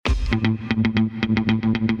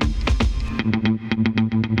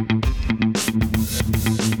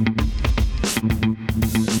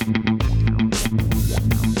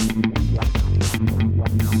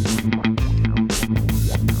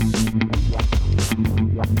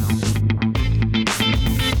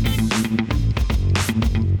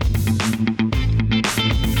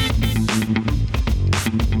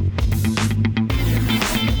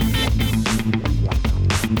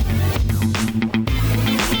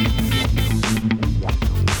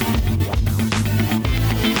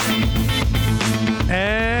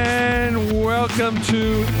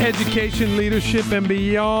to Education, Leadership, and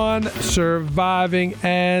Beyond, Surviving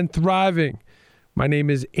and Thriving. My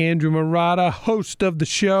name is Andrew Marotta, host of the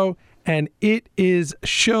show, and it is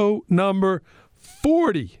show number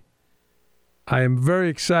 40. I am very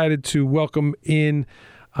excited to welcome in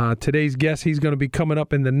today's guest. He's going to be coming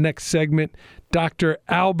up in the next segment, Dr.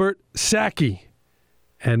 Albert Sacchi.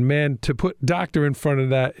 And man, to put doctor in front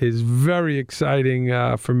of that is very exciting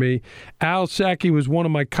for me. Al Sacchi was one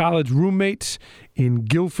of my college roommates in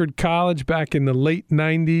Guilford College back in the late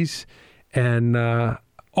 90s. And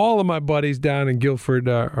all of my buddies down in Guilford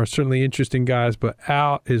are certainly interesting guys, but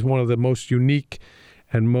Al is one of the most unique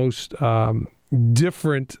and most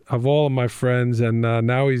different of all of my friends. And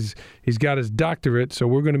now he's got his doctorate. So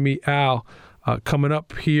we're going to meet Al coming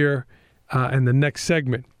up here in the next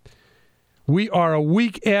segment. We are a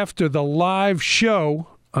week after the live show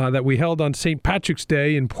that we held on St. Patrick's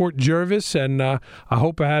Day in Port Jervis, and I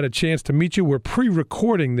hope I had a chance to meet you. We're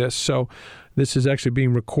pre-recording this, so this is actually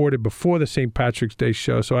being recorded before the St. Patrick's Day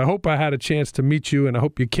show. So I hope I had a chance to meet you, and I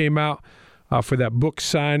hope you came out for that book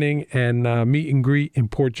signing and meet and greet in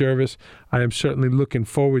Port Jervis. I am certainly looking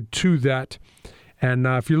forward to that. And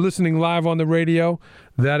if you're listening live on the radio,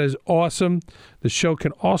 that is awesome. The show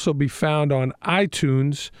can also be found on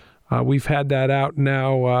iTunes. We've had that out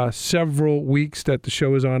now several weeks that the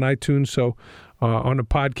show is on iTunes. So on the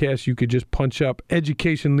podcast, you could just punch up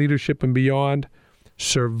Education, Leadership, and Beyond,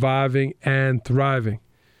 Surviving and Thriving.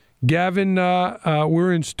 Gavin,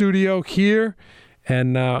 we're in studio here,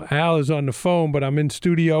 and Al is on the phone, but I'm in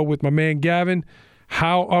studio with my man Gavin.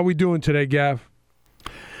 How are we doing today, Gav?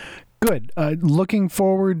 Good. Looking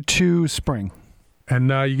forward to spring. And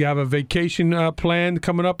you have a vacation planned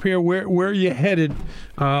coming up here. Where are you headed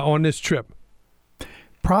on this trip?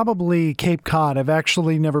 Probably Cape Cod. I've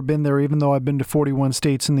actually never been there, even though I've been to 41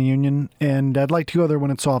 states in the Union. And I'd like to go there when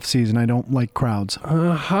it's off season. I don't like crowds.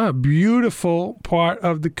 Beautiful part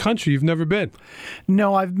of the country. You've never been?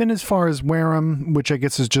 No, I've been as far as Wareham, which I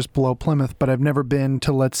guess is just below Plymouth. But I've never been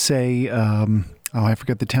to, let's say, I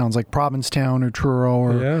forget the towns, like Provincetown or Truro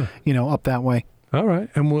or, up that way. All right.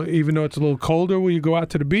 And even though it's a little colder, will you go out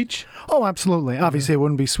to the beach? Oh, absolutely. Obviously, I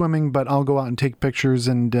wouldn't be swimming, but I'll go out and take pictures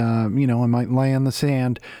and, I might lay on the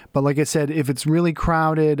sand. But like I said, if it's really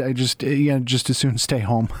crowded, I just as soon stay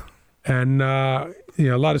home. And, a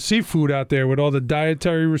lot of seafood out there with all the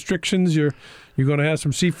dietary restrictions. You're going to have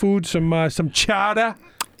some seafood, some chowder?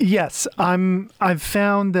 Yes, I've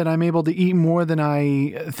found that I'm able to eat more than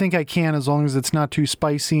I think I can as long as it's not too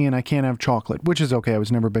spicy and I can't have chocolate, which is okay. I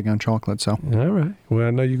was never big on chocolate, so. All right. Well, I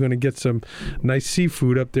know you're going to get some nice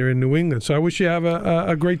seafood up there in New England, so I wish you have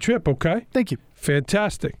a great trip, okay? Thank you.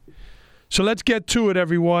 Fantastic. So let's get to it,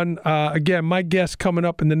 everyone. Again, my guest coming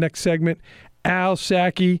up in the next segment, Al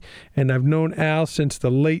Sacchi, and I've known Al since the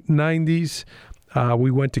late 90s.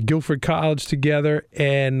 We went to Guilford College together,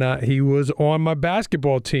 and he was on my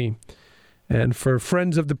basketball team. And for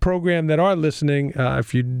friends of the program that are listening,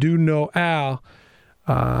 if you do know Al,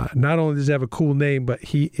 not only does he have a cool name, but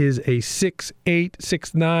he is a 6'8",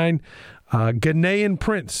 6'9", Ghanaian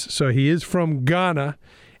prince. So he is from Ghana,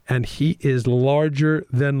 and he is larger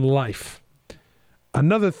than life.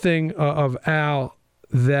 Another thing of Al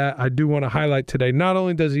that I do want to highlight today, not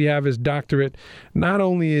only does he have his doctorate, not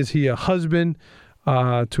only is he a husband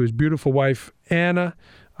to his beautiful wife, Anna,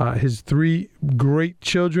 his three great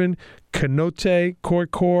children, Kanote,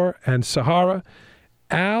 Korkor, and Sahara.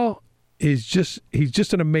 Al is he's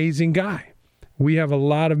just an amazing guy. We have a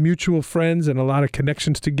lot of mutual friends and a lot of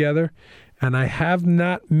connections together, and I have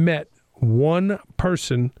not met one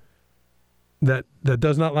person that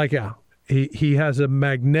does not like Al. He has a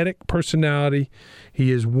magnetic personality.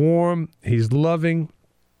 He is warm. He's loving.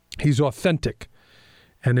 He's authentic.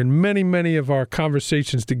 And in many, many of our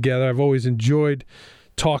conversations together, I've always enjoyed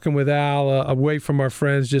talking with Al away from our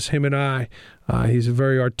friends, just him and I. He's a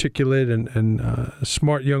very articulate and a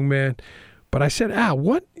smart young man. But I said, Al,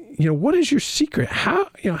 what is your secret? How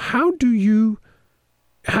do you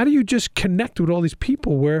just connect with all these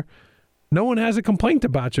people where no one has a complaint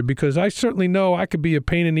about you? Because I certainly know I could be a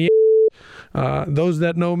pain in the those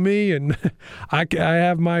that know me, and I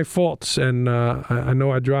have my faults, and I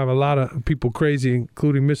know I drive a lot of people crazy,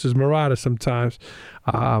 including Mrs. Marotta sometimes.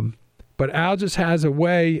 But Al just has a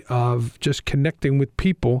way of just connecting with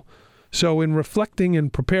people. So in reflecting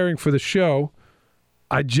and preparing for the show,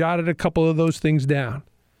 I jotted a couple of those things down.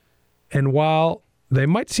 And while they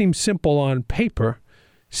might seem simple on paper,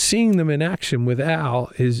 seeing them in action with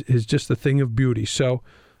Al is just a thing of beauty. So,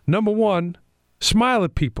 number one, smile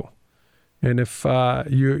at people. And if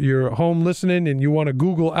you're home listening and you want to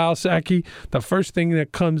Google Al Sacchi, the first thing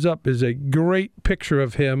that comes up is a great picture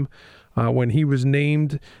of him when he was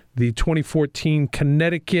named the 2014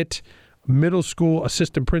 Connecticut Middle School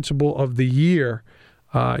Assistant Principal of the Year.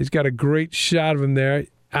 He's got a great shot of him there.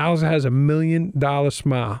 Al has $1 million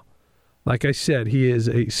smile. Like I said, he is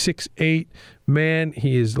a 6'8" man.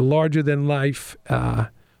 He is larger than life,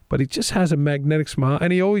 but he just has a magnetic smile,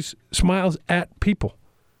 and he always smiles at people.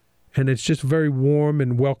 And it's just very warm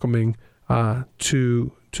and welcoming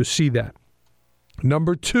to see that.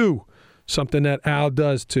 Number 2, something that Al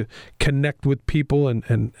does to connect with people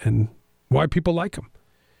and why people like him.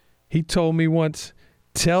 He told me once,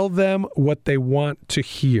 tell them what they want to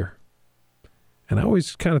hear. And I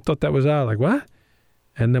always kind of thought that was odd, like, what?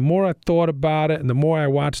 And the more I thought about it and the more I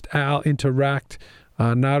watched Al interact,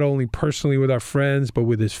 not only personally with our friends, but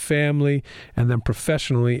with his family and then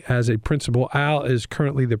professionally as a principal. Al is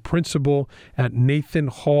currently the principal at Nathan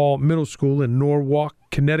Hall Middle School in Norwalk,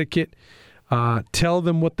 Connecticut. Tell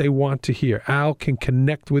them what they want to hear. Al can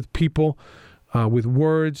connect with people with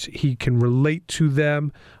words. He can relate to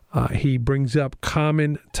them. He brings up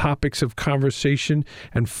common topics of conversation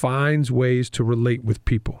and finds ways to relate with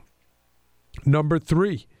people. Number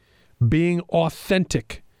 3, being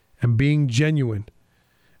authentic and being genuine.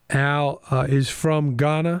 Al is from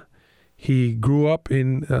Ghana. He grew up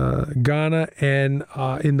in Ghana and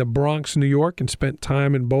in the Bronx, New York, and spent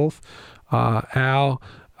time in both. Al,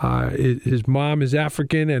 his mom is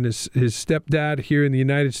African, and his stepdad here in the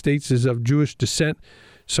United States is of Jewish descent.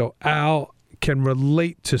 So Al can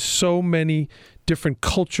relate to so many different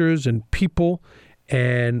cultures and people,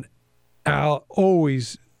 and Al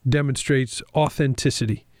always demonstrates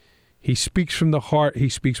authenticity. He speaks from the heart. He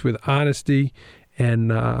speaks with honesty,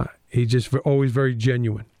 and he's just always very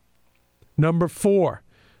genuine. Number 4,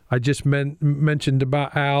 I just mentioned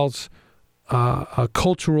about Al's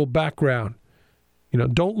cultural background.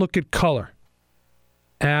 Don't look at color.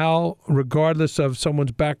 Al, regardless of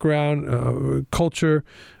someone's background, culture,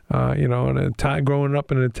 growing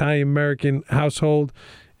up in an Italian-American household,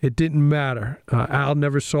 it didn't matter. Al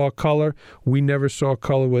never saw color. We never saw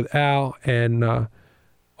color with Al, and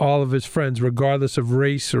all of his friends, regardless of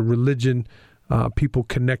race or religion, people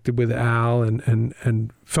connected with Al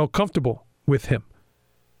and felt comfortable with him.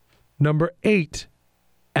 Number 5,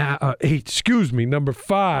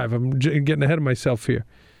 I'm getting ahead of myself here.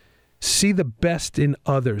 See the best in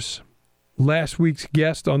others. Last week's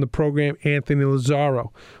guest on the program, Anthony Lazzaro,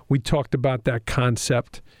 we talked about that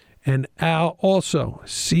concept. And Al also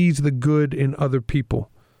sees the good in other people.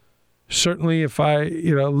 Certainly, if I,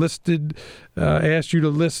 asked you to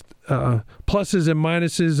list pluses and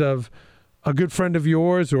minuses of a good friend of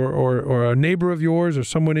yours or a neighbor of yours or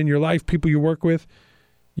someone in your life, people you work with,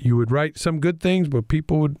 you would write some good things, but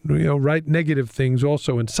people would, write negative things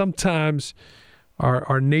also. And sometimes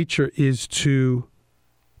our nature is to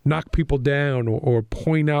knock people down or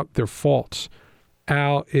point out their faults.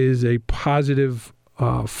 Al is a positive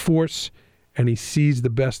force, and he sees the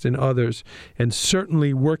best in others. And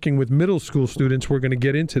certainly working with middle school students, we're going to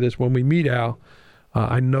get into this when we meet Al.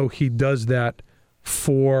 I know he does that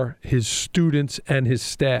for his students and his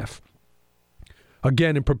staff.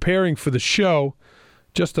 Again, in preparing for the show,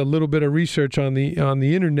 just a little bit of research on the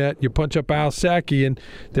internet. You punch up Al Sacchi, and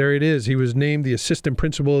there it is. He was named the Assistant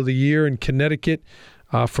Principal of the Year in Connecticut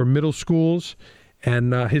for middle schools.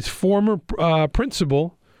 And his former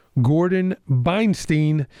principal, Gordon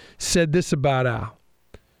Beinstein, said this about Al.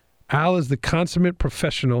 Al is the consummate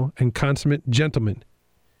professional and consummate gentleman.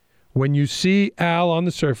 When you see Al on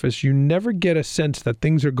the surface, you never get a sense that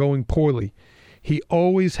things are going poorly. He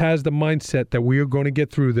always has the mindset that we are going to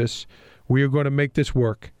get through this. We are going to make this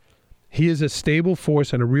work. He is a stable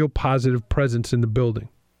force and a real positive presence in the building.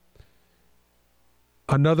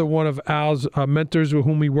 Another one of Al's mentors with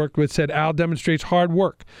whom he worked with said, Al demonstrates hard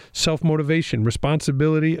work, self-motivation,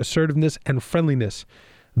 responsibility, assertiveness, and friendliness.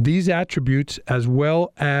 These attributes, as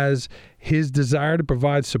well as his desire to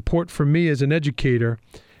provide support for me as an educator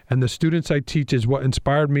and the students I teach, is what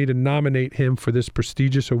inspired me to nominate him for this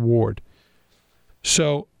prestigious award.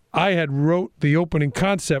 So I had wrote the opening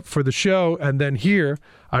concept for the show, and then here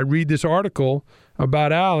I read this article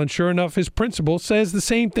about Al, and sure enough, his principal says the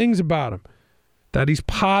same things about him. That he's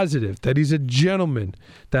positive, that he's a gentleman,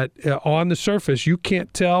 that on the surface you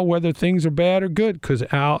can't tell whether things are bad or good because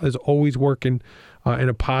Al is always working in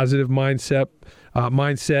a positive mindset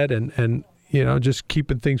and just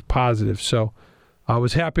keeping things positive. So I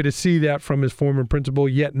was happy to see that from his former principal,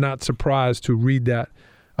 yet not surprised to read that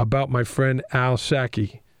about my friend Al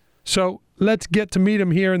Sacchi. So let's get to meet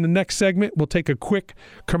him here in the next segment. We'll take a quick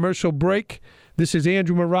commercial break. This is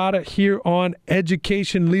Andrew Marotta here on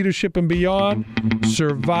Education, Leadership, and Beyond,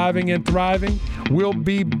 Surviving and Thriving. We'll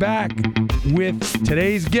be back with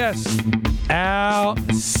today's guest, Al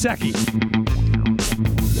Sacchi.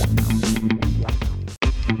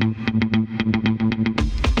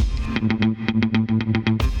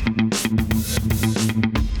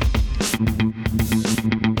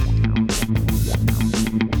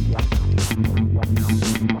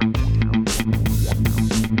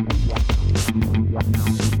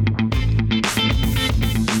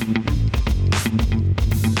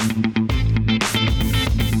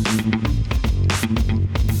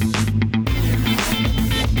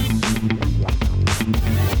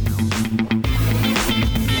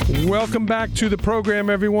 Welcome back to the program,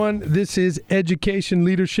 everyone. This is Education,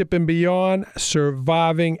 Leadership, and Beyond,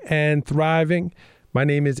 Surviving and Thriving. My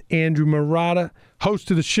name is Andrew Marotta,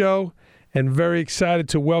 host of the show, and very excited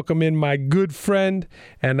to welcome in my good friend,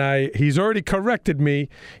 and he's already corrected me.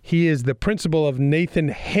 He is the principal of Nathan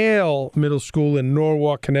Hale Middle School in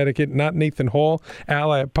Norwalk, Connecticut, not Nathan Hall.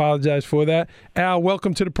 Al, I apologize for that. Al,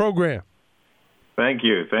 welcome to the program. Thank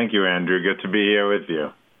you. Thank you, Andrew. Good to be here with you.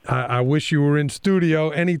 I wish you were in studio.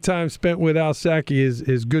 Any time spent with Al Sacchi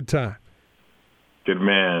is good time. Good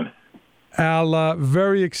man. Al,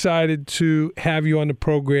 very excited to have you on the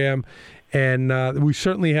program, and we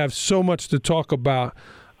certainly have so much to talk about.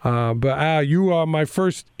 But Al, you are my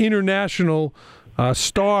first international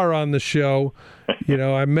star on the show. You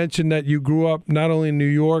know, I mentioned that you grew up not only in New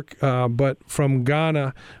York, but from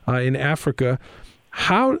Ghana in Africa.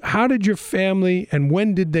 How did your family and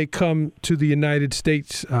when did they come to the United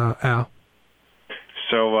States, Al?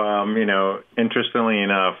 So, interestingly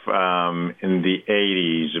enough, in the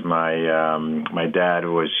 80s, my dad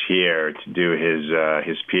was here to do his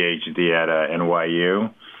PhD at NYU,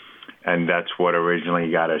 and that's what originally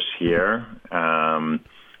got us here. And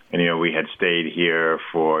we had stayed here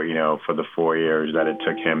for the 4 years that it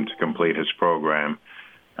took him to complete his program.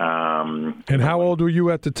 And how old were you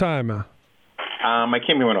at the time, Al? I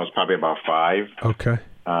came here when I was probably about 5. Okay.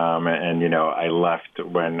 I left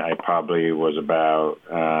when I probably was about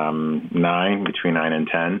 9, between 9 and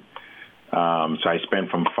 10. So I spent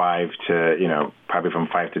from 5 to, probably from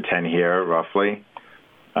 5 to 10 here, roughly.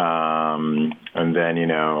 And then,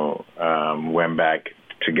 went back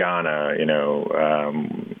to Ghana,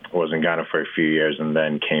 was in Ghana for a few years and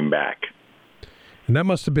then came back. And that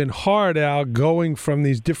must have been hard, Al, going from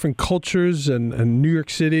these different cultures and New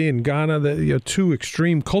York City and Ghana, two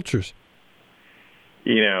extreme cultures.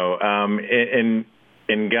 In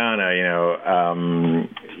Ghana,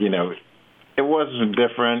 it was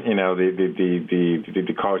different.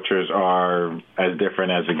 The cultures are as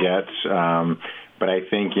different as it gets. But I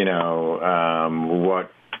think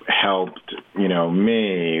what helped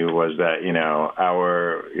me was that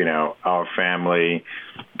our family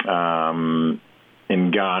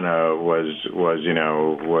in Ghana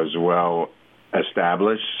was well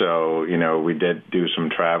established. So we did do some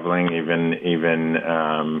traveling even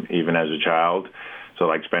as a child. So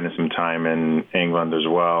like spending some time in England as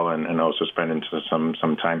well, and also spending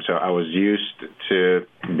some time. So I was used to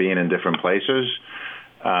being in different places.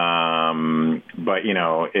 But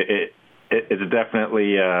it's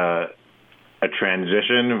definitely a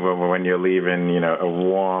transition when you're leaving a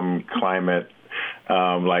warm climate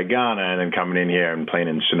like Ghana and then coming in here and playing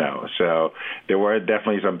in snow. So there were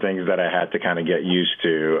definitely some things that I had to kind of get used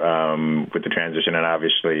to with the transition, and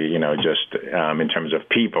obviously, just in terms of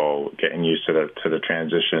people, getting used to the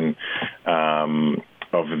transition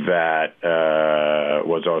of that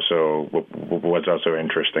was also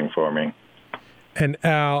interesting for me. And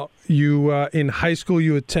Al, you in high school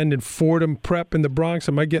you attended Fordham Prep in the Bronx.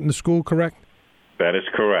 Am I getting the school correct? That is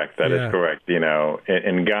correct. That is correct. In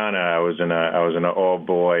Ghana, I was in an all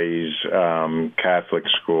boys Catholic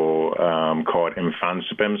school called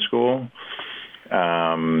Mfantsipim School.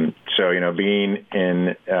 So being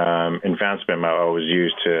in Mfantsipim, I was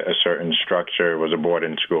used to a certain structure. It was a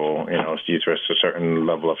boarding school. Used to a certain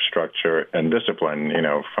level of structure and discipline.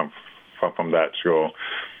 From that school.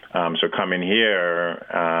 So coming here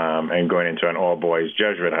and going into an all-boys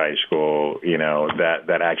Jesuit high school,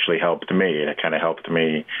 that actually helped me. It kind of helped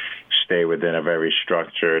me stay within a very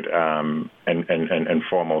structured and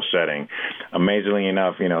formal setting. Amazingly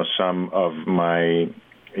enough, some of my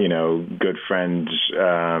good friends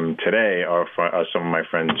today are some of my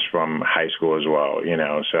friends from high school as well.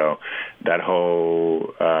 So that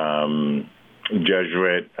whole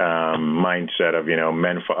Jesuit mindset of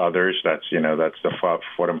men for others. That's the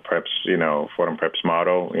Fordham Prep's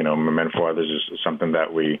motto. Men for others is something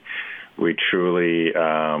that we truly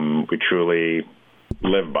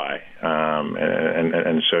live by.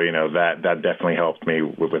 And so, that definitely helped me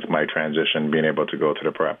with my transition, being able to go to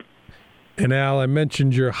the prep. And Al, I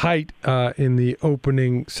mentioned your height in the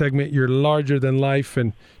opening segment. You're larger than life,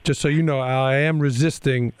 and just so you know, Al, I am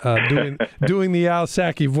resisting doing the Al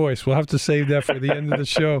Sacchi voice. We'll have to save that for the end of the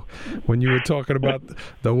show when you were talking about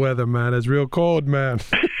the weather, man. It's real cold, man.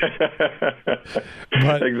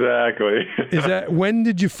 But exactly. When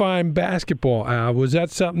did you find basketball, Al? Was that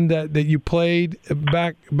something that you played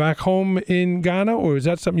back home in Ghana, or was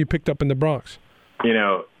that something you picked up in the Bronx?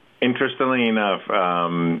 Interestingly enough,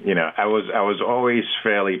 I was always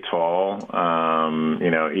fairly tall.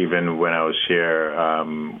 Even when I was here,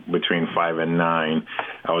 between 5 and 9,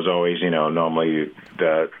 I was always, normally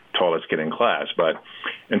the tallest kid in class. But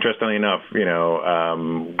interestingly enough,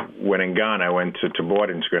 when in Ghana, I went to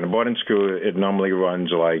boarding school. And in boarding school, it normally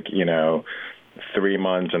runs 3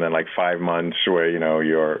 months and then 5 months where,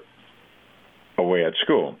 you're away at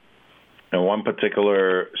school. And one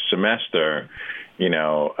particular semester, in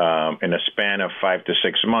a span of 5 to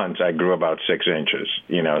 6 months, I grew about 6 inches,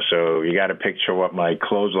 so you got to picture what my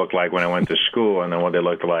clothes looked like when I went to school and then what they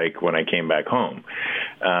looked like when I came back home.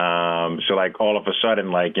 So all of a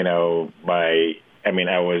sudden, I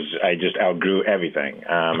just outgrew everything.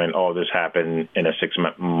 And all this happened in a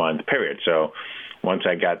 6-month period. So once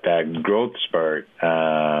I got that growth spurt,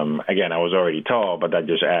 again, I was already tall, but that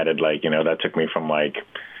just added that took me from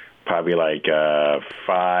probably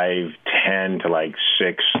 5'10" to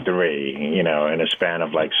 6'3", in a span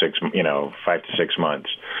of 5 to 6 months.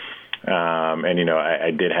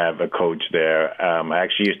 I did have a coach there. I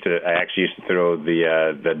actually used to throw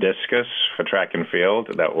the discus for track and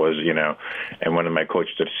field. That was, and one of my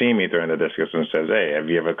coaches would see me throwing the discus and says, "Hey, have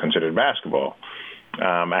you ever considered basketball?"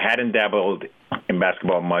 I hadn't dabbled in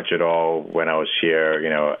basketball much at all when I was here,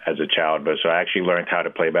 as a child. But so I actually learned how to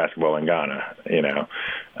play basketball in Ghana,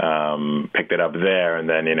 picked it up there. And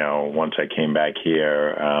then, once I came back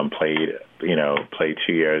here, played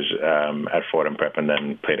 2 years at Fordham Prep and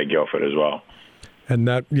then played at Guilford as well. And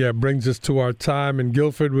that, brings us to our time in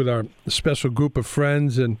Guilford with our special group of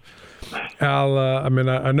friends. And Al, I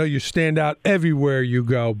know you stand out everywhere you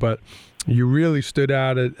go, but you really stood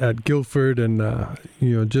out at Guilford and,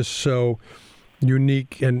 just so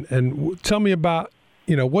unique. And tell me about,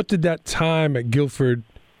 what did that time at Guilford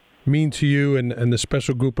mean to you and the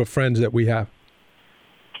special group of friends that we have?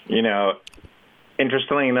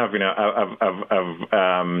 Interestingly enough,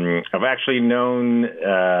 I've actually known,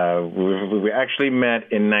 we actually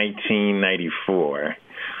met in 1994.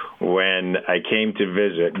 When I came to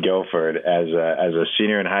visit Guilford as a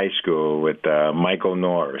senior in high school with Michael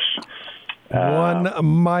Norris. One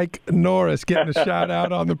Mike Norris getting a shout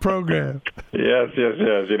out on the program. Yes.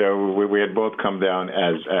 We had both come down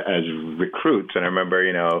as recruits, and I remember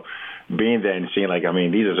being there and seeing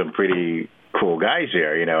these are some pretty cool guys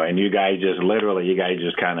here, and you guys just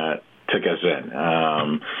kind of took us in.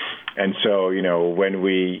 And so, when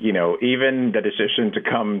we, even the decision to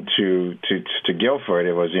come to Guilford,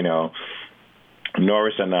 it was,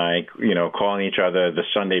 Norris and I, calling each other the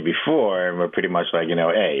Sunday before, and we're pretty much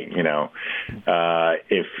hey,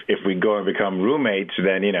 if we go and become roommates,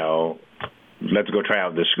 then, let's go try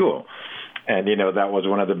out this school. And, that was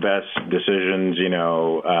one of the best decisions,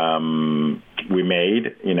 we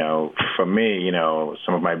made. For me,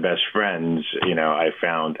 some of my best friends, I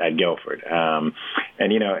found at Guilford.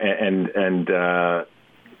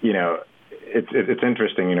 It's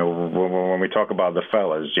interesting, when we talk about the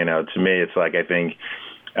fellas, to me, it's I think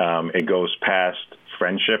it goes past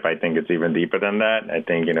friendship. I think it's even deeper than that. I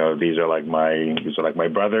think, these are like my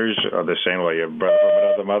brothers, or the same way your brother from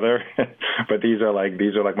another mother. But these are like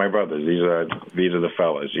my brothers. These are the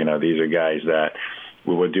fellas, these are guys that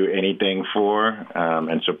we would do anything for,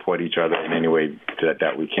 and support each other in any way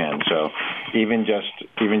that we can. So even just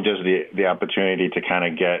the opportunity to kind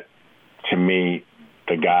of get to meet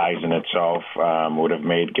the guys in itself would have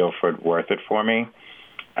made Guilford worth it for me.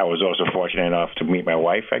 I was also fortunate enough to meet my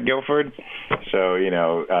wife at Guilford. So,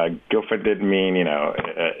 Guilford did mean,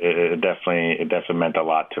 it definitely meant a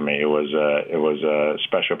lot to me. It was a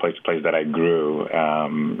special place that I grew.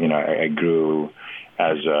 I grew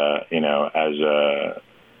as a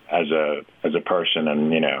person,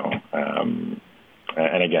 and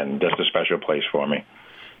again, just a special place for me.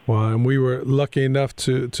 Well, and we were lucky enough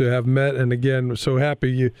to have met, and again, we're so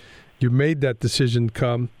happy you made that decision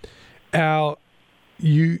come. Al,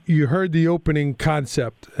 you heard the opening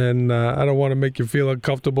concept, and I don't want to make you feel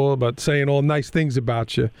uncomfortable about saying all nice things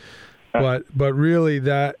about you, but really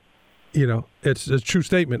that, it's a true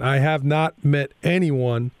statement. I have not met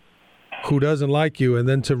anyone who doesn't like you, and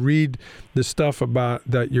then to read the stuff about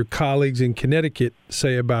that your colleagues in Connecticut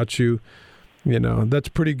say about you, that's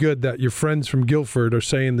pretty good that your friends from Guilford are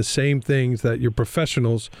saying the same things that your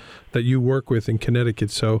professionals that you work with in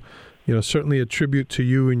Connecticut. So, certainly a tribute to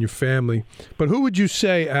you and your family. But who would you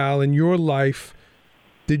say, Al, in your life,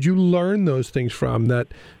 did you learn those things from? That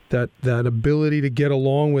ability to get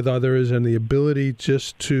along with others and the ability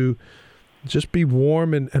just to be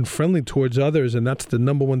warm and friendly towards others, and that's the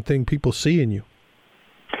number one thing people see in you.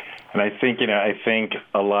 And I think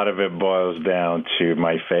a lot of it boils down to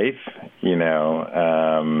my faith,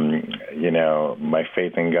 my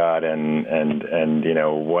faith in God and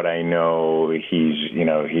what I know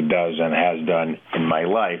he does and has done in my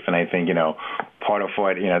life. And I think, part of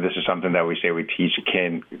what, this is something that we say we teach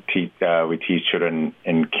children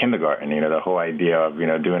in kindergarten, the whole idea of,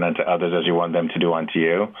 doing unto others as you want them to do unto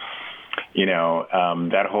you.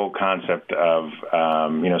 That whole concept of,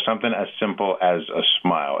 something as simple as a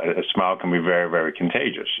smile. A smile can be very, very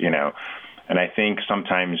contagious, And I think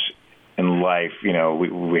sometimes in life,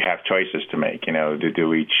 we have choices to make. Do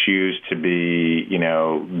we choose to be,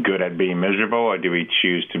 good at being miserable, or do we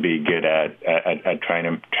choose to be good at trying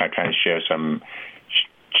to share some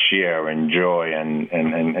cheer and joy and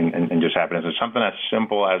just happiness? It's something as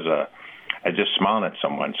simple as just smiling at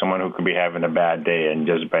someone who could be having a bad day, and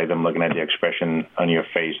just by them looking at the expression on your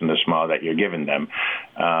face and the smile that you're giving them,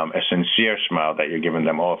 a sincere smile that you're giving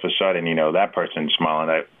them, all of a sudden, that person's smiling,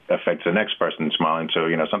 that affects the next person smiling. So,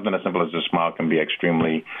 something as simple as a smile can be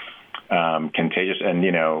extremely contagious. And,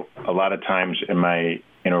 a lot of times in my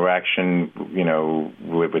interaction,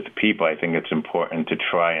 with people, I think it's important to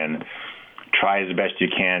try as best you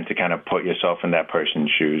can to kind of put yourself in that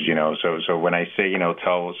person's shoes, So when I say,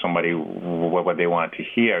 tell somebody what they want to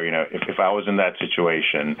hear, if I was in that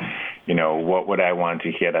situation, what would I want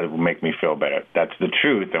to hear that would make me feel better? That's the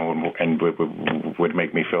truth, and would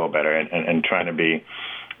make me feel better, and trying to be,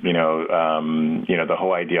 the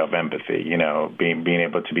whole idea of empathy, being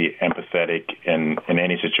able to be empathetic in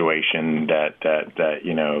any situation that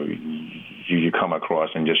you come across,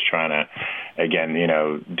 and just trying to, again,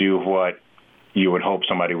 do what you would hope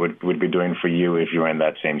somebody would be doing for you if you were in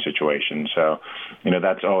that same situation. So,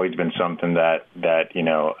 that's always been something that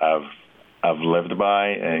I've lived by,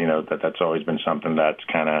 and that's always been something that's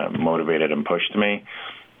kind of motivated and pushed me.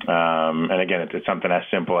 And again, it's something as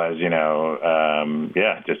simple as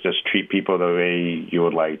just treat people the way you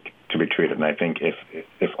would like to be treated. And I think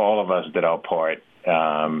if all of us did our part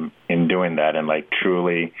in doing that, and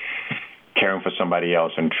truly caring for somebody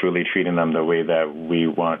else and truly treating them the way that we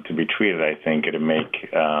want to be treated, I think it'd make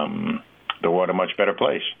the world a much better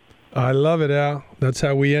place. I love it, Al. That's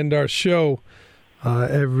how we end our show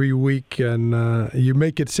every week. And you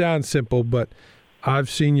make it sound simple, but I've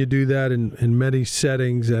seen you do that in many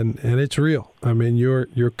settings, and it's real. I mean,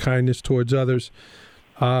 your kindness towards others.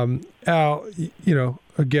 Al,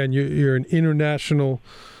 again, you're an international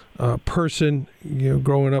person,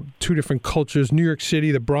 growing up, two different cultures, New York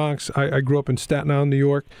City, the Bronx. I grew up in Staten Island, New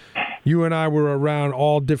York. You and I were around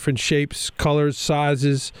all different shapes, colors,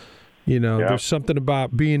 sizes. There's something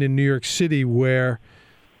about being in New York City where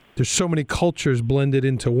there's so many cultures blended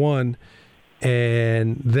into one.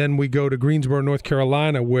 And then we go to Greensboro, North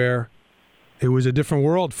Carolina, where it was a different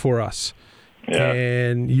world for us. Yeah.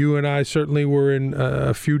 And you and I certainly were in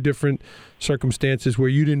a few different circumstances where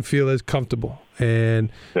you didn't feel as comfortable.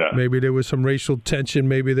 And maybe there was some racial tension,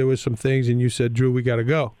 maybe there was some things, and you said, Drew, we got to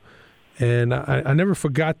go. And I never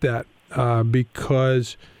forgot that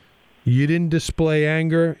because you didn't display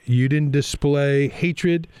anger, you didn't display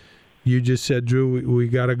hatred. You just said, Drew, we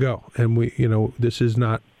got to go. And this is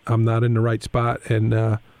not, I'm not in the right spot. And,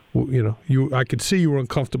 I could see you were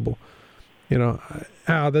uncomfortable.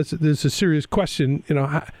 Al, this is a serious question.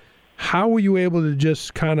 How were you able to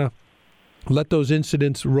just kind of let those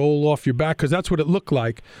incidents roll off your back? Because that's what it looked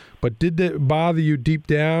like. But did that bother you deep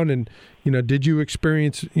down? And did you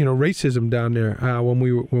experience racism down there when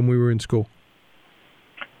we were in school?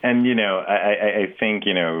 And I think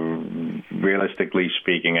realistically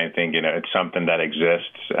speaking, I think it's something that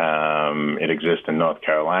exists. It exists in North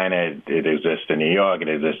Carolina. It exists in New York. It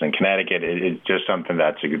exists in Connecticut. It's just something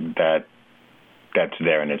that's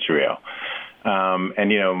there and it's real.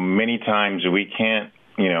 And many times we can't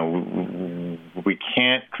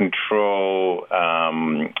control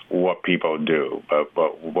what people do,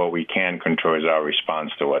 but what we can control is our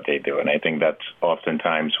response to what they do. And I think that's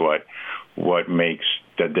oftentimes what makes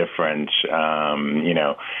the difference.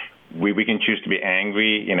 We can choose to be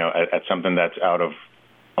angry, at something that's out of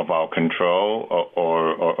our control,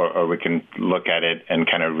 or we can look at it and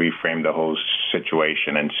kind of reframe the whole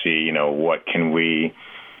situation and see, what can we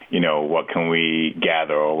what can we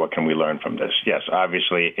gather or what can we learn from this? Yes,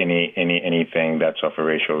 obviously, anything that's of a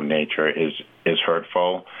racial nature is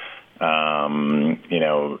hurtful.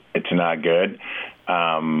 It's not good.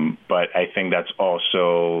 But I think that's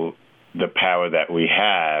also the power that we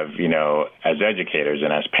have, as educators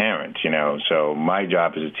and as parents, So my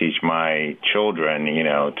job is to teach my children,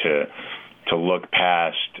 to look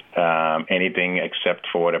past anything except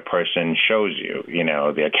for what a person shows you,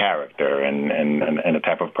 their character and the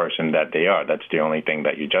type of person that they are. That's the only thing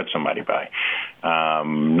that you judge somebody by,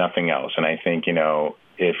 nothing else. And I think,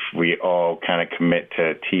 if we all kind of commit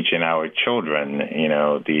to teaching our children,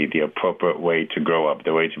 the appropriate way to grow up,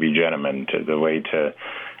 the way to be gentlemen, the way to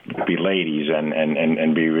be ladies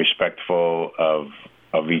and be respectful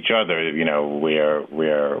of each other,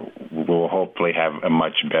 we'll hopefully have a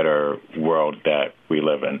much better world that we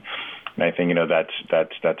live in. And I think,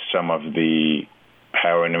 that's some of the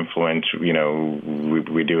power and influence,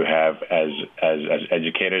 we do have as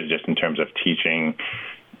educators, just in terms of teaching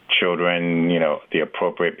children, the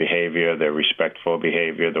appropriate behavior, the respectful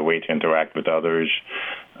behavior, the way to interact with others,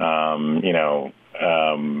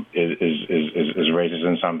 is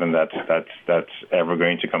racism something that's ever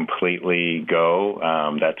going to completely go?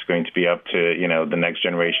 That's going to be up to the next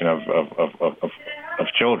generation of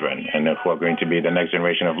children, and who are going to be the next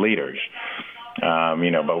generation of leaders.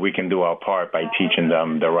 But we can do our part by teaching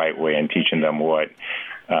them the right way and teaching them what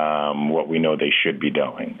we know they should be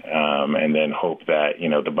doing, and then hope that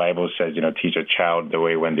the Bible says teach a child the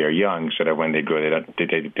way when they're young, so that when they grow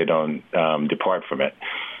they don't depart from it.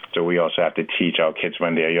 So we also have to teach our kids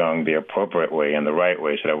when they're young the appropriate way and the right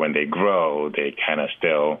way, so that when they grow, they kind of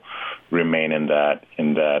still remain in that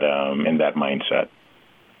mindset.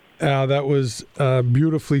 Al, that was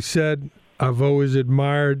beautifully said. I've always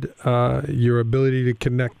admired your ability to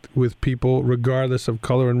connect with people regardless of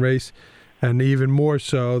color and race, and even more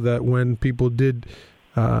so that when people did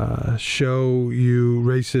show you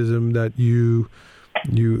racism, that you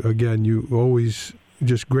always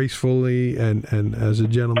just gracefully and as a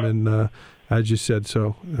gentleman, as you said.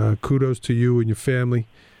 So kudos to you and your family.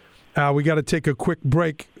 Al, we got to take a quick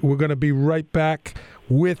break. We're going to be right back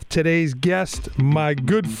with today's guest, my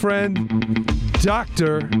good friend,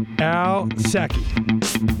 Dr. Al Saki.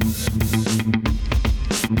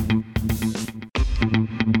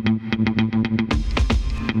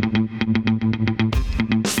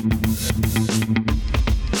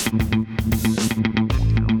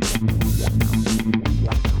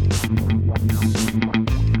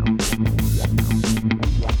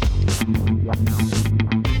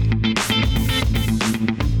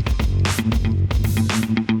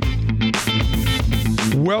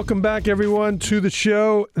 Welcome back, everyone, to the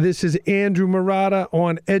show. This is Andrew Marotta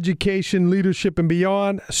on Education, Leadership, and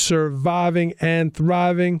Beyond, Surviving and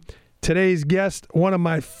Thriving. Today's guest, one of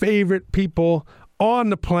my favorite people on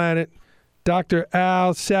the planet, Dr.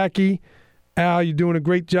 Al Saki. Al, you're doing a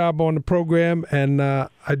great job on the program, and I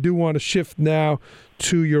do want to shift now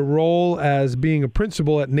to your role as being a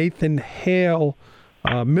principal at Nathan Hale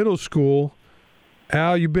Middle School.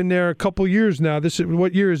 Al, you've been there a couple years now.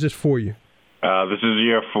 What year is this for you? This is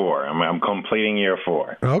year 4. I'm completing year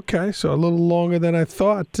 4. Okay, so a little longer than I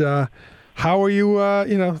thought. How are you,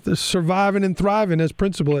 surviving and thriving as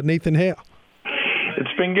principal at Nathan Hale?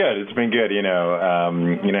 It's been good.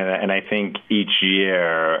 And I think each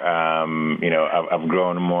year, I've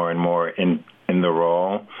grown more and more in the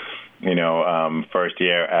role. First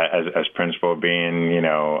year as principal being,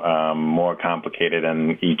 more complicated,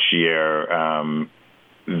 and each year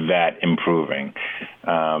that improving.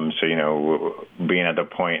 Being at the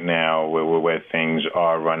point now where things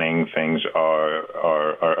are running, things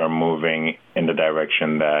are moving in the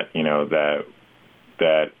direction that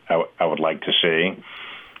I would like to see.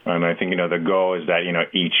 And I think, the goal is that,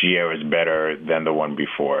 each year is better than the one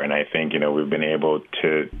before. And I think, we've been able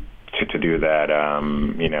to do that,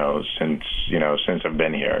 since I've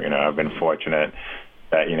been here. I've been fortunate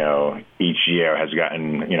that, each year has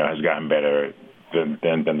gotten better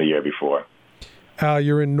than the year before. Al,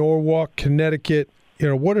 you're in Norwalk, Connecticut.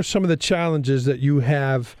 What are some of the challenges that you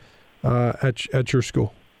have at your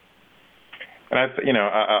school? And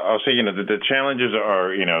I'll say, the challenges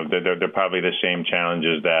are, they're probably the same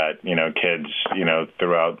challenges that, kids,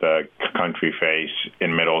 throughout the country face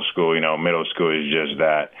in middle school. Middle school is just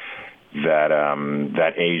that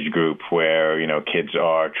age group where, kids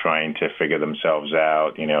are trying to figure themselves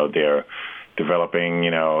out. They're developing,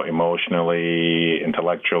 emotionally,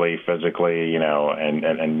 intellectually, physically,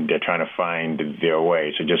 and they're trying to find their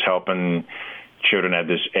way. So just helping children at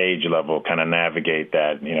this age level kind of navigate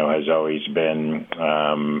that, has always been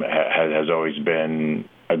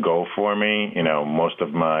a goal for me. Most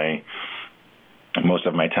of my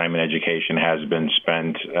time in education has been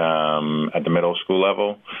spent at the middle school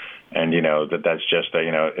level, and that's just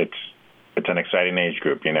it's an exciting age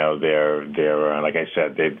group. They're like I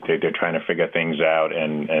said, they're trying to figure things out,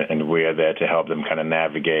 and we're there to help them kind of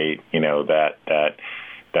navigate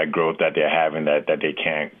that growth that they're having that they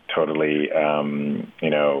can't totally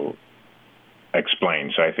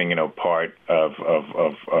explain. So I think part of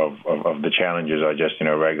the challenges are just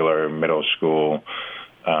regular middle school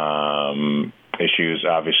issues.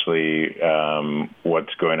 Obviously,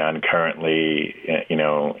 what's going on currently,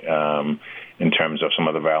 in terms of some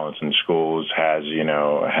of the violence in schools has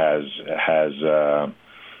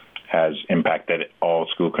impacted all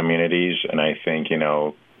school communities. And I think,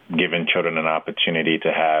 giving children an opportunity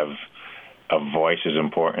to have a voice is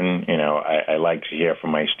important. I like to hear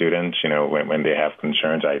from my students, when they have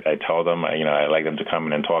concerns. I tell them, I like them to come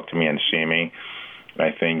in and talk to me and see me.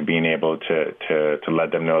 I think being able to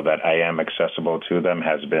let them know that I am accessible to them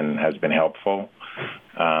has been helpful.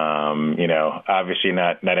 Obviously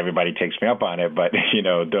not everybody takes me up on it, but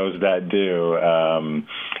those that do,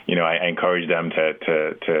 I encourage them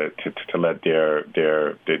to let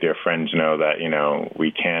their friends know that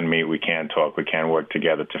we can meet, we can talk, we can work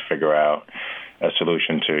together to figure out a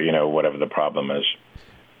solution to whatever the problem is.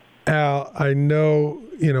 Al, I know,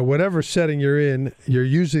 whatever setting you're in, you're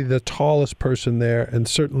usually the tallest person there, and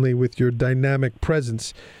certainly with your dynamic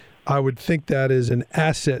presence, I would think that is an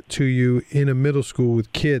asset to you in a middle school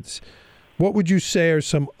with kids. What would you say are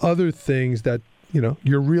some other things that,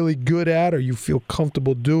 you're really good at or you feel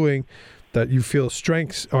comfortable doing that you feel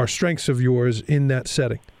are strengths of yours in that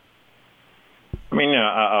setting? I mean,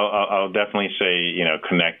 I'll definitely say,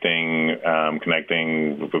 connecting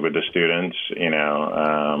with the students. I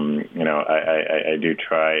do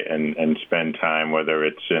try and spend time, whether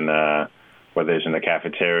it's in the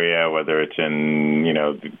cafeteria, whether it's in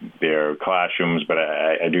their classrooms. But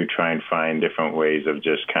I do try and find different ways of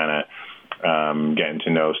just kind of getting to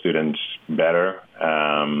know students better,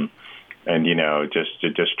 and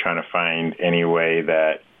just trying to find any way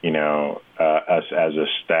that us as a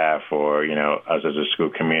staff or us as a school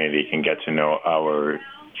community can get to know our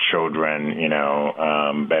children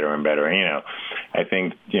better and better. I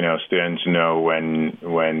think students know when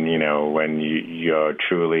you're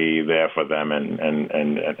truly there for them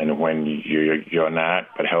and when you're not,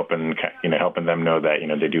 but helping them know that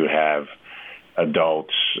they do have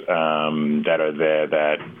adults that are there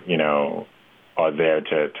that are there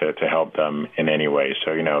to help them in any way.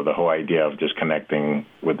 So, the whole idea of just connecting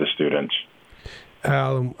with the students.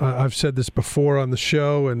 Al, I've said this before on the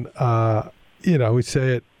show, and, we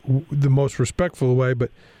say it the most respectful way,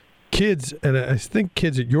 but kids, and I think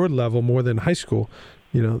kids at your level more than high school,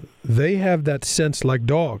 they have that sense like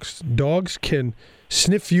dogs. Dogs can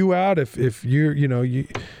sniff you out if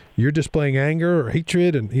you're displaying anger or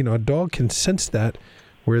hatred, and, a dog can sense that.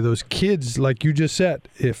 Where those kids, like you just said,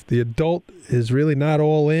 if the adult is really not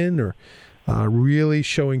all in or really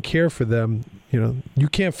showing care for them, you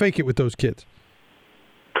can't fake it with those kids.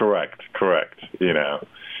 Correct.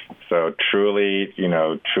 So truly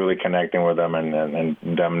connecting with them and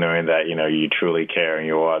them knowing that, you truly care and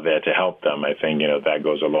you are there to help them. I think, that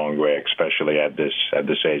goes a long way, especially at this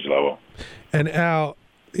age level. And Al,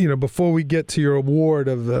 before we get to your award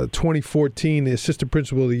of 2014, the Assistant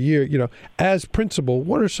Principal of the Year, as principal,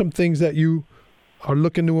 what are some things that you are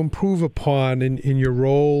looking to improve upon in your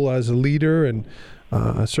role as a leader and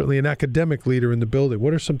certainly an academic leader in the building?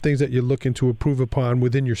 What are some things that you're looking to improve upon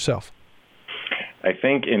within yourself? I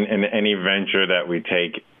think in any venture that we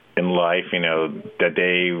take in life, the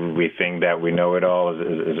day we think that we know it all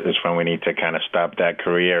is when we need to kind of stop that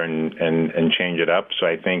career and change it up. So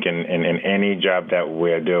I think in any job that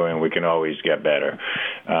we're doing, we can always get better.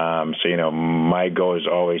 So, my goal is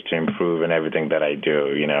always to improve in everything that I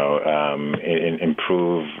do,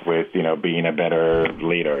 improve with, being a better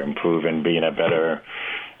leader, improve in being a better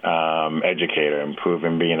educator, improve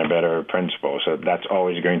in being a better principal. So that's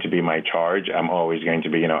always going to be my charge. I'm always going to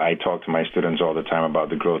be, I talk to my students all the time about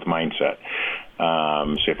the growth mindset.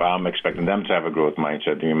 So if I'm expecting them to have a growth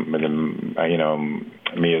mindset,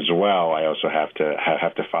 me as well, I also have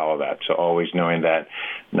to follow that. So always knowing that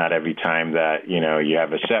not every time that, you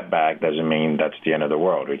have a setback doesn't mean that's the end of the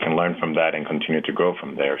world. We can learn from that and continue to grow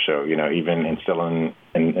from there. So, even instilling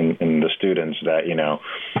in the students that,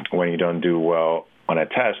 when you don't do well on a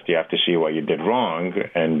test, you have to see what you did wrong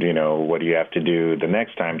and, what do you have to do the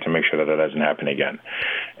next time to make sure that doesn't happen again.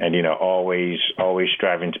 And, always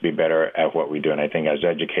striving to be better at what we do. And I think as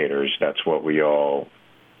educators, that's what we all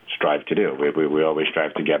strive to do. We always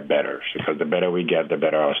strive to get better because the better we get, the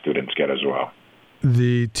better our students get as well.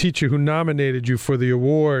 the teacher who nominated you for the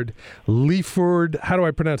award, Leaford, how do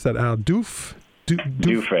I pronounce that, Al? Dufay.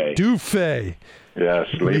 Dufay. Yes,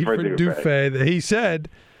 Leaford Dufay. He said,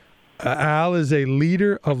 Al is a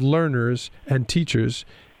leader of learners and teachers,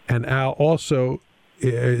 and Al also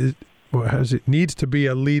needs to be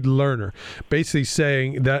a lead learner. Basically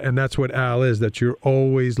saying that, and that's what Al is, that you're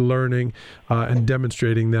always learning and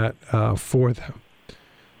demonstrating that for them.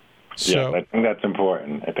 So, yeah, I think that's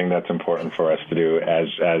important. I think that's important for us to do as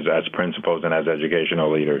principals and as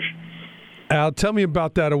educational leaders. Al, tell me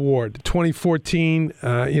about that award, 2014.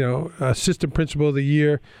 Assistant Principal of the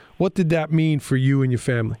Year. What did that mean for you and your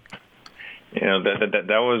family?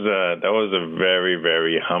 That was a very,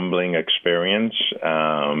 very humbling experience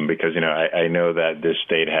because I know that this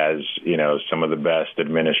state has some of the best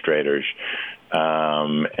administrators.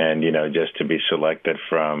 And just to be selected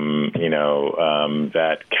from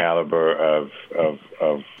that caliber of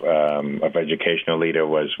educational leader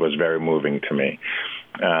was very moving to me.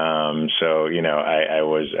 So I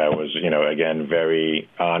was again very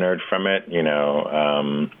honored from it.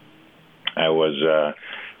 I was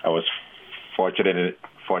fortunate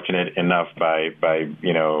enough by being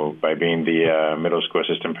the middle school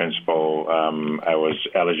assistant principal. I was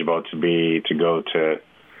eligible to go to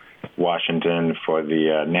Washington for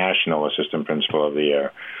the National Assistant Principal of the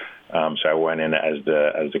Year. So I went in as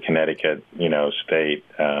the Connecticut, state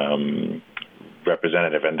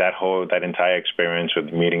representative, and that entire experience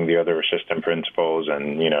with meeting the other assistant principals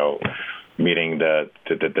and meeting the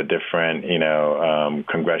different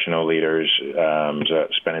congressional leaders,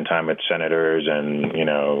 spending time with senators and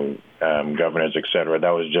governors, et cetera.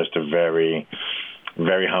 That was just a very,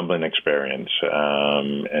 very humbling experience,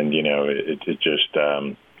 and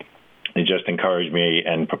it just encouraged me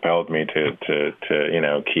and propelled me to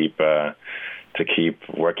keep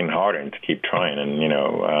working harder and to keep trying.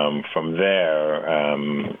 And from there,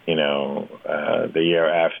 the year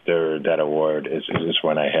after that award is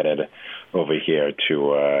when I headed over here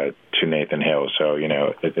to Nathan Hill. So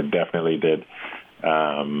it definitely did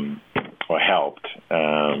or helped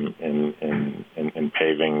in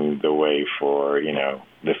paving the way for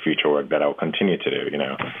the future work that I'll continue to do.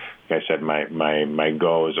 Like I said, my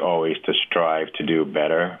goal is always to strive to do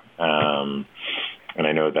better, and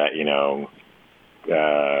I know that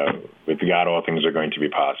with God all things are going to be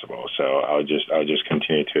possible. So I'll just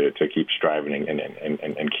continue to keep striving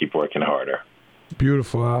and keep working harder.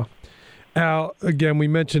 Beautiful, Al. Al, again, we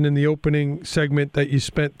mentioned in the opening segment that you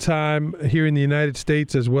spent time here in the United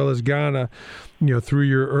States as well as Ghana, through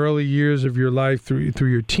your early years of your life, through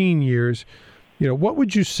your teen years. What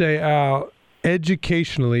would you say, Al,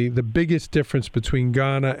 educationally, the biggest difference between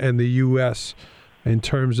Ghana and the U.S. in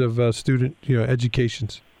terms of student,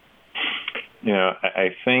 educations?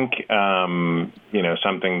 I think,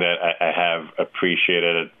 something that I have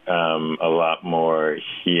appreciated a lot more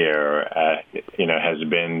here, has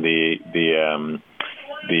been the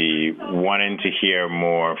wanting to hear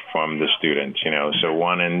more from the students, so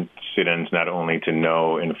wanting students not only to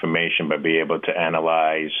know information, but be able to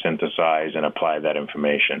analyze, synthesize, and apply that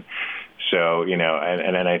information. So,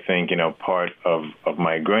 and then I think, part of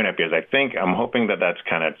my growing up years, I'm hoping that that's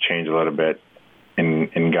kind of changed a little bit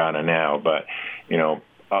in Ghana now, but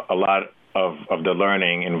a lot of the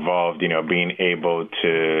learning involved being able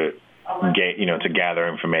to get to gather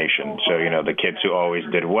information. So the kids who always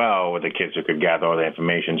did well were the kids who could gather all the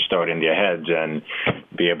information, store it in their heads, and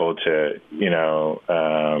be able to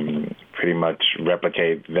pretty much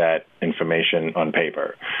replicate that information on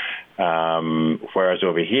paper. Whereas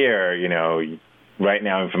over here, right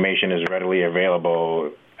now information is readily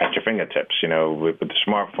available at your fingertips. With the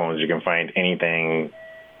smartphones, you can find anything,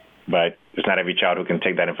 but it's not every child who can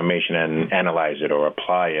take that information and analyze it or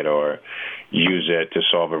apply it or use it to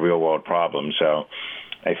solve a real-world problem. So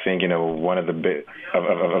I think, one of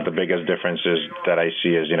the biggest differences that I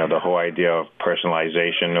see is, the whole idea of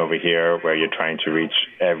personalization over here, where you're trying to reach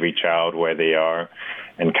every child where they are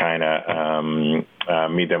and kind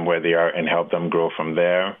of meet them where they are and help them grow from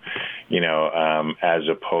there, as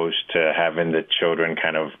opposed to having the children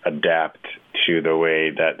kind of adapt to the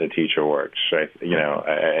way that the teacher works. So,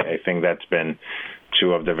 I think that's been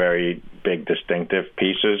two of the very big distinctive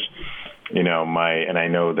pieces. And I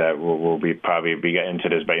know that we'll probably be getting into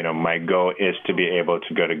this, but, my goal is to be able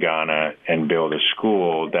to go to Ghana and build a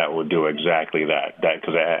school that will do exactly that.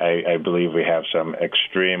 Because I believe we have some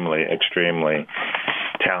extremely, extremely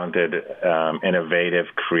talented, innovative,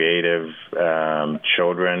 creative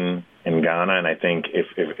children in Ghana. And I think if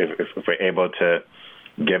we're able to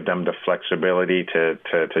give them the flexibility to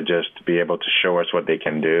just be able to show us what they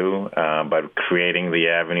can do, but creating the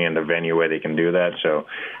avenue and the venue where they can do that. So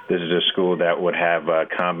this is a school that would have a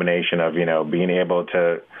combination of, being able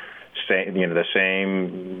to stay, the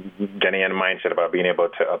same Ghanaian mindset about being able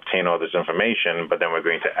to obtain all this information, but then we're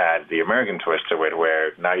going to add the American twist to it,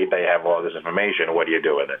 where now that you have all this information, what do you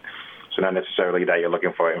do with it? So not necessarily that you're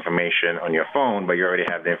looking for information on your phone, but you already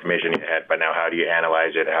have the information in your head. But now how do you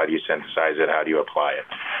analyze it? How do you synthesize it? How do you apply it?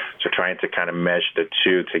 So trying to kind of mesh the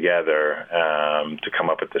two together to come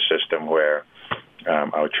up with the system where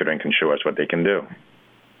our children can show us what they can do.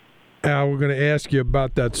 Al, we're going to ask you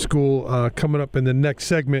about that school coming up in the next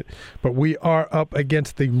segment, but we are up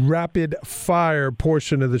against the rapid fire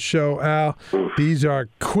portion of the show, Al. These are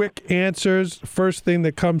quick answers. First thing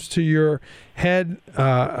that comes to your head,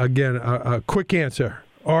 again, a quick answer.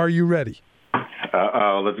 Are you ready?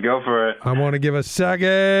 Let's go for it. I want to give a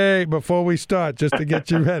second before we start just to get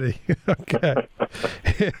you ready. Okay.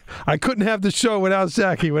 I couldn't have the show without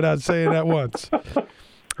Saki, without saying that once.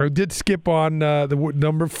 I did skip on the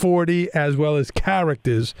number 40 as well as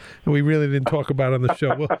characters, and we really didn't talk about on the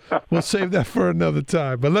show. We'll save that for another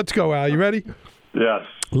time. But let's go, Al. You ready? Yes.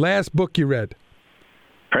 Last book you read?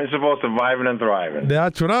 Principal Surviving and Thriving.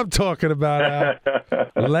 That's what I'm talking about,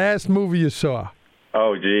 Al. Last movie you saw?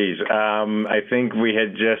 Oh, geez. I think we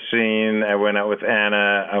had just seen, I went out with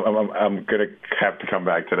Anna. I'm going to have to come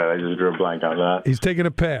back to that. I just drew a blank on that. He's taking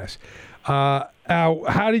a pass. Al,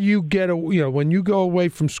 how do you get when you go away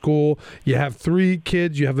from school, you have 3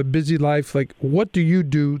 kids, you have a busy life, like what do you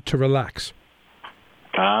do to relax?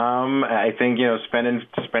 I think, spending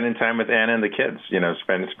time with Anna and the kids,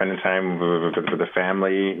 spending time with the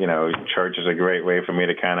family, church is a great way for me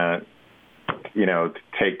to kind of,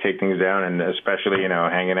 take things down, and especially,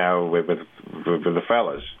 hanging out with the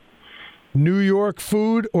fellas. New York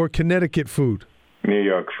food or Connecticut food? New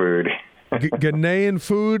York food. Ghanaian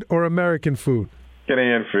food or American food?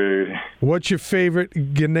 Ghanaian food. What's your favorite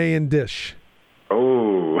Ghanaian dish?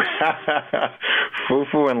 Oh,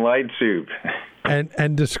 fufu and light soup.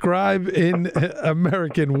 And describe in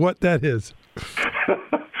American what that is.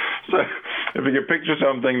 So if you can picture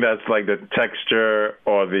something that's like the texture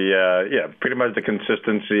or pretty much the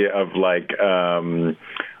consistency of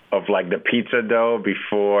the pizza dough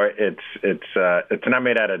before it's not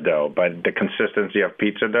made out of dough, but the consistency of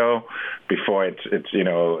pizza dough before it's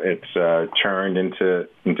churned into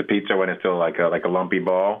pizza when it's still like a lumpy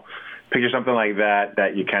ball. Picture something like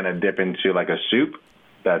that you kind of dip into like a soup.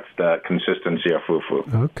 That's the consistency of fufu.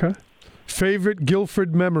 Okay. Favorite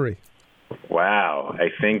Guilford memory? Wow,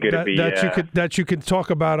 I think it'd be that you could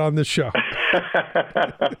talk about on the show.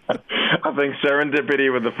 I think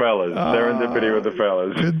serendipity with the fellas. Serendipity with the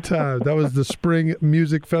fellas. Good time. That was the Spring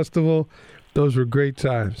Music Festival. Those were great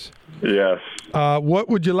times. Yes. What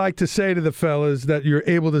would you like to say to the fellas that you're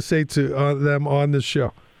able to say to them on this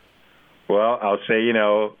show? Well, I'll say,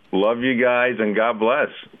 love you guys and God bless.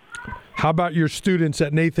 How about your students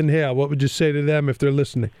at Nathan Hale? What would you say to them if they're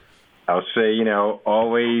listening? I'll say,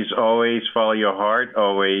 always follow your heart.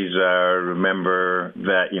 Always remember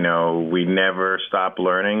that, we never stop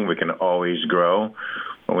learning. We can always grow.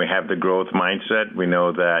 When we have the growth mindset, we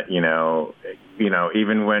know that,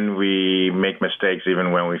 even when we make mistakes,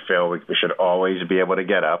 even when we fail, we should always be able to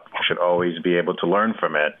get up. We should always be able to learn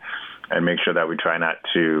from it and make sure that we try not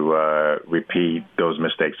to repeat those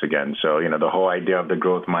mistakes again. So, the whole idea of the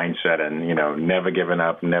growth mindset and, never giving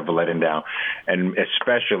up, never letting down, and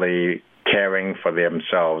especially caring for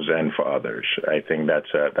themselves and for others. I think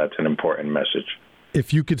that's an important message.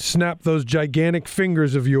 If you could snap those gigantic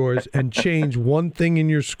fingers of yours and change one thing in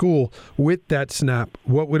your school with that snap,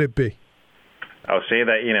 what would it be? I'll say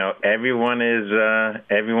that, everyone is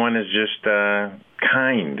just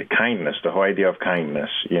kindness, the whole idea of kindness,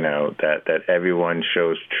 that everyone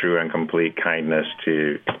shows true and complete kindness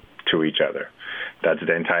to each other. That's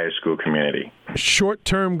the entire school community.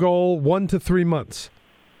 Short-term goal, 1 to 3 months.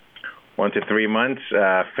 1 to 3 months,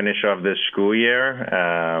 finish off this school year,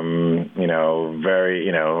 very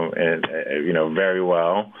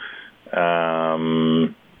well.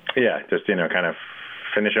 Just, kind of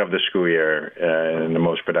finish off the school year in the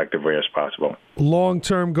most productive way as possible.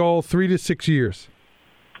 Long-term goal, 3 to 6 years.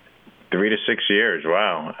 3 to 6 years.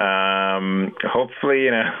 Wow. Hopefully,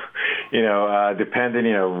 depending,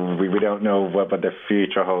 we don't know what the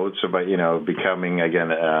future holds. So, but becoming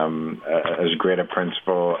again as great a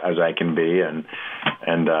principal as I can be, and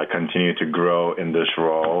continue to grow in this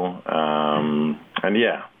role.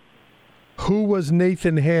 Who was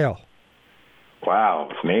Nathan Hale? Wow,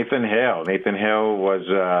 Nathan Hale. Nathan Hale was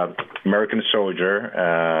an American soldier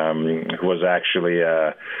who was actually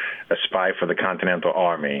a spy for the Continental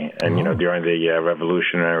Army. And, during the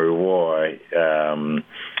Revolutionary War,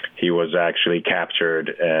 he was actually captured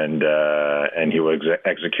and he was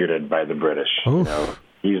executed by the British.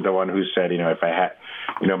 He's the one who said, if I had,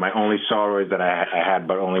 my only sorrow is that I had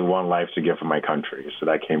but only one life to give for my country. So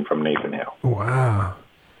that came from Nathan Hale. Wow.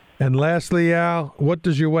 And lastly, Al, what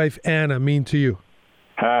does your wife Anna mean to you?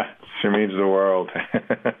 She means the world.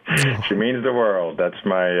 She means the world. That's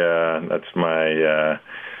my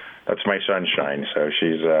sunshine. So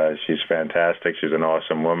she's fantastic. She's an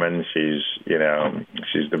awesome woman. She's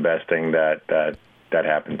the best thing that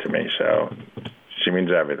happened to me. So she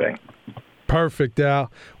means everything. Perfect,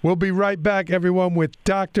 Al. We'll be right back, everyone, with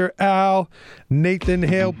Dr. Al Nathan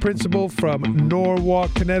Hale, principal from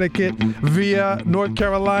Norwalk, Connecticut, via North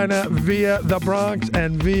Carolina, via the Bronx,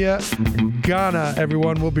 and via Ghana.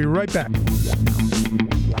 Everyone, we'll be right back.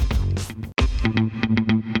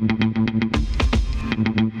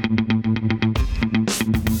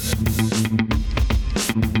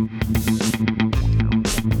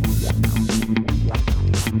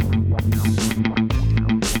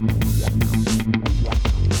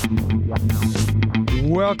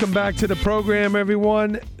 Welcome back to the program,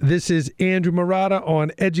 everyone. This is Andrew Marotta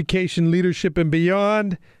on Education, Leadership, and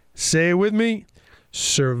Beyond. Say it with me,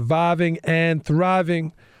 surviving and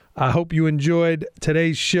thriving. I hope you enjoyed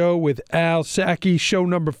today's show with Al Sacchi, show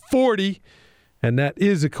number 40. And that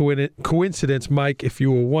is a coincidence, Mike, if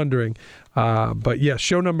you were wondering. But yeah,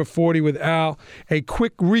 show number 40 with Al. A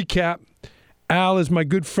quick recap. Al is my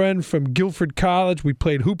good friend from Guilford College. We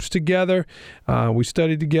played hoops together. We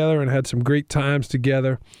studied together and had some great times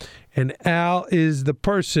together. And Al is the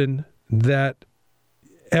person that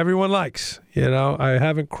everyone likes. I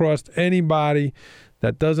haven't crossed anybody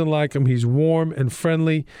that doesn't like him. He's warm and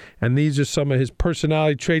friendly. And these are some of his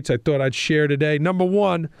personality traits I thought I'd share today. Number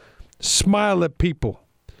 1, smile at people.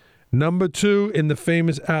 Number 2, in the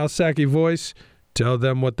famous Al Sacchi voice, tell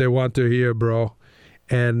them what they want to hear, bro.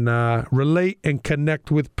 And relate and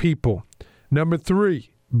connect with people. Number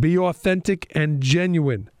 3, be authentic and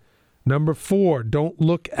genuine. Number 4, don't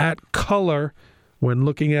look at color when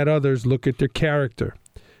looking at others. Look at their character.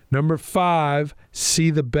 Number 5,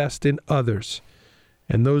 see the best in others.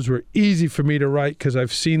 And those were easy for me to write because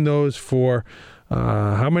I've seen those for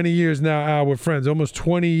how many years now, Al? We're friends, almost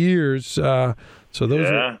 20 years. So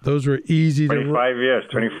those were easy to write. 25 years,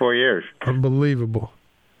 24 years. Unbelievable.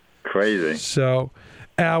 Crazy. So,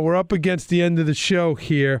 Al, we're up against the end of the show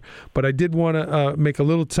here, but I did want to make a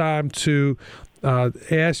little time to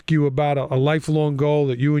ask you about a lifelong goal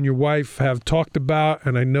that you and your wife have talked about,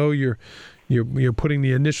 and I know you're putting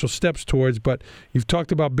the initial steps towards, but you've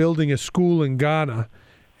talked about building a school in Ghana.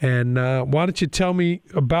 And why don't you tell me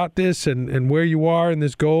about this and where you are in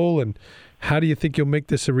this goal, and how do you think you'll make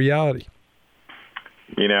this a reality?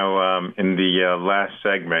 In the last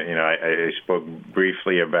segment, I spoke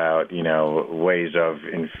briefly about, ways of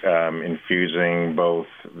infusing both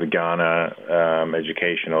the Ghana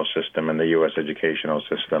educational system and the U.S. educational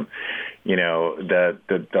system.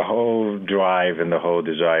 The whole drive and the whole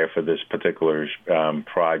desire for this particular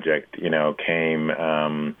project, came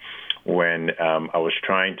when I was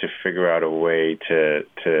trying to figure out a way to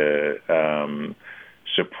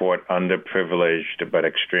support underprivileged but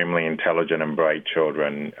extremely intelligent and bright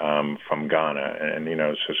children from Ghana. And,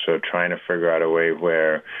 so trying to figure out a way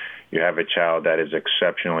where you have a child that is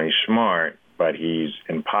exceptionally smart, but he's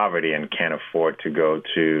in poverty and can't afford to go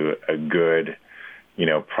to a good,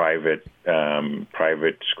 private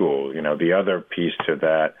school. The other piece to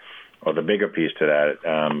that, or the bigger piece to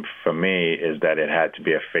that, for me, is that it had to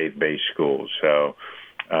be a faith-based school. So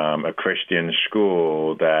a Christian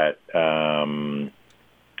school that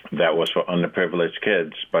was for underprivileged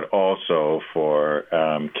kids, but also for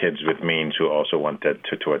kids with means who also wanted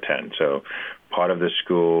to attend. So part of the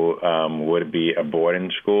school would be a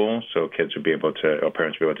boarding school, so kids would be able to, or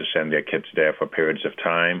parents would be able to send their kids there for periods of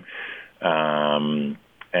time. Again,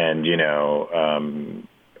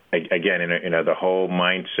 the whole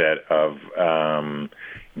mindset of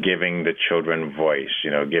giving the children voice,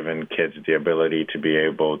 giving kids the ability to be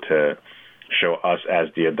able to show us as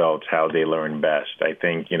the adults how they learn best. I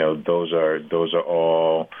think, those are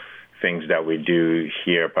all things that we do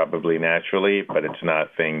here probably naturally, but it's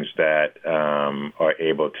not things that are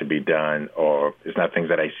able to be done, or it's not things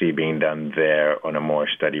that I see being done there on a more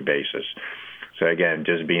steady basis. So again,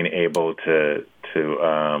 just being able to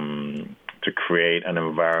create an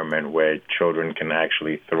environment where children can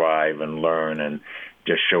actually thrive and learn and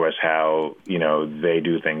just show us how, they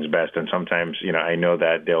do things best. And sometimes, I know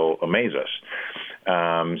that they'll amaze us.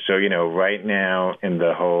 So, right now in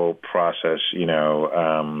the whole process,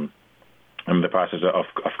 I'm in the process of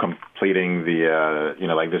completing the,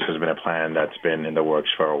 this has been a plan that's been in the works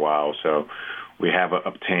for a while. So we have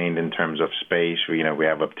obtained, in terms of space, we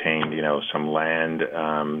have obtained, some land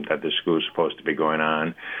that the school is supposed to be going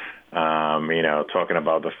on. Talking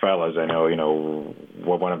about the fellas, I know,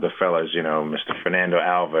 one of the fellas, Mr. Fernando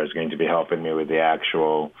Alva, is going to be helping me with the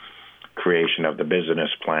actual creation of the business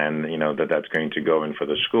plan, that's going to go in for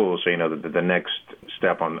the school. So, the next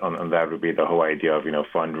step on that would be the whole idea of,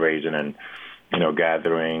 fundraising and,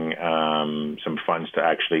 gathering some funds to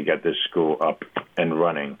actually get this school up and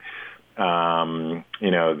running. And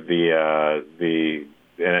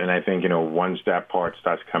I think, once that part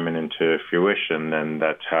starts coming into fruition, then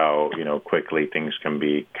that's how, quickly things can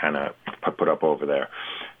be kind of put up over there.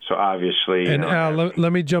 So obviously... And Al,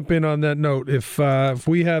 let me jump in on that note. If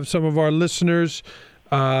we have some of our listeners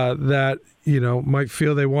that, might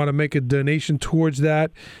feel they want to make a donation towards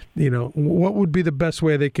that, what would be the best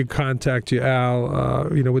way they could contact you, Al?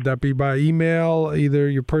 Would that be by email, either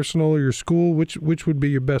your personal or your school? Which would be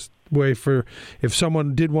your best way for, if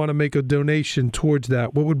someone did want to make a donation towards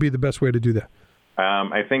that, what would be the best way to do that?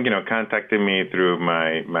 I think, contacting me through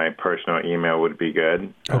my personal email would be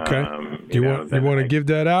good. Okay. You want to give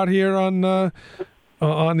that out here on the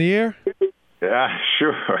air? Yeah,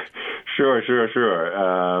 sure.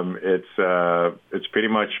 It's pretty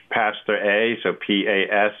much Pastor A, so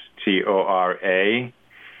PASTORA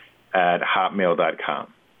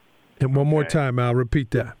 @hotmail.com. And one more time, I'll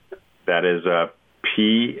repeat that. That is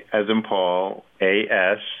P as in Paul,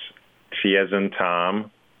 AS, T as in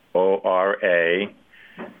Tom, ORA,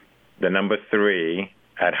 the number 3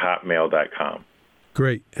 @hotmail.com.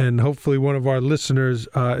 Great. And hopefully one of our listeners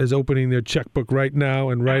is opening their checkbook right now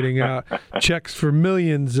and writing out checks for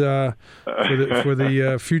millions for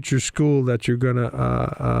the future school that you're going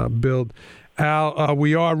to build. Al,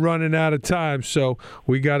 we are running out of time, so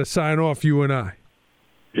we got to sign off, you and I.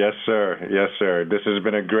 Yes, sir. This has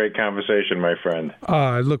been a great conversation, my friend.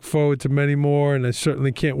 I look forward to many more, and I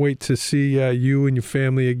certainly can't wait to see you and your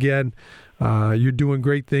family again. You're doing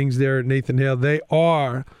great things there at Nathan Hale. They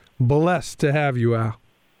are blessed to have you, Al.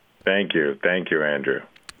 Thank you, Andrew.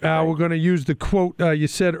 Al, we're going to use the quote you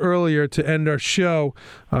said earlier to end our show.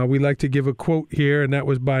 We like to give a quote here, and that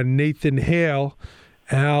was by Nathan Hale.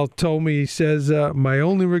 Al told me, he says, my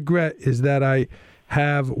only regret is that I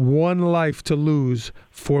have one life to lose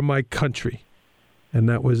for my country. And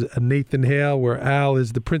that was Nathan Hale, where Al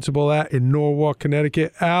is the principal at in Norwalk,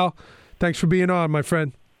 Connecticut. Al, thanks for being on, my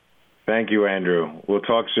friend. Thank you, Andrew. We'll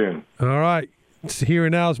talk soon. All right.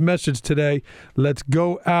 Hearing Al's message today. Let's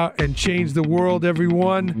go out and change the world,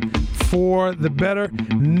 everyone, for the better.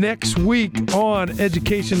 Next week on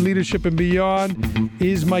Education, Leadership, and Beyond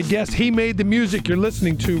is my guest. He made the music you're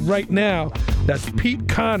listening to right now. That's Pete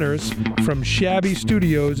Connors from Shabby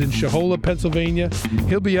Studios in Shahola, Pennsylvania.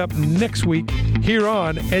 He'll be up next week here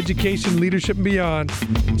on Education, Leadership, and Beyond.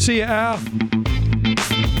 See ya, Al.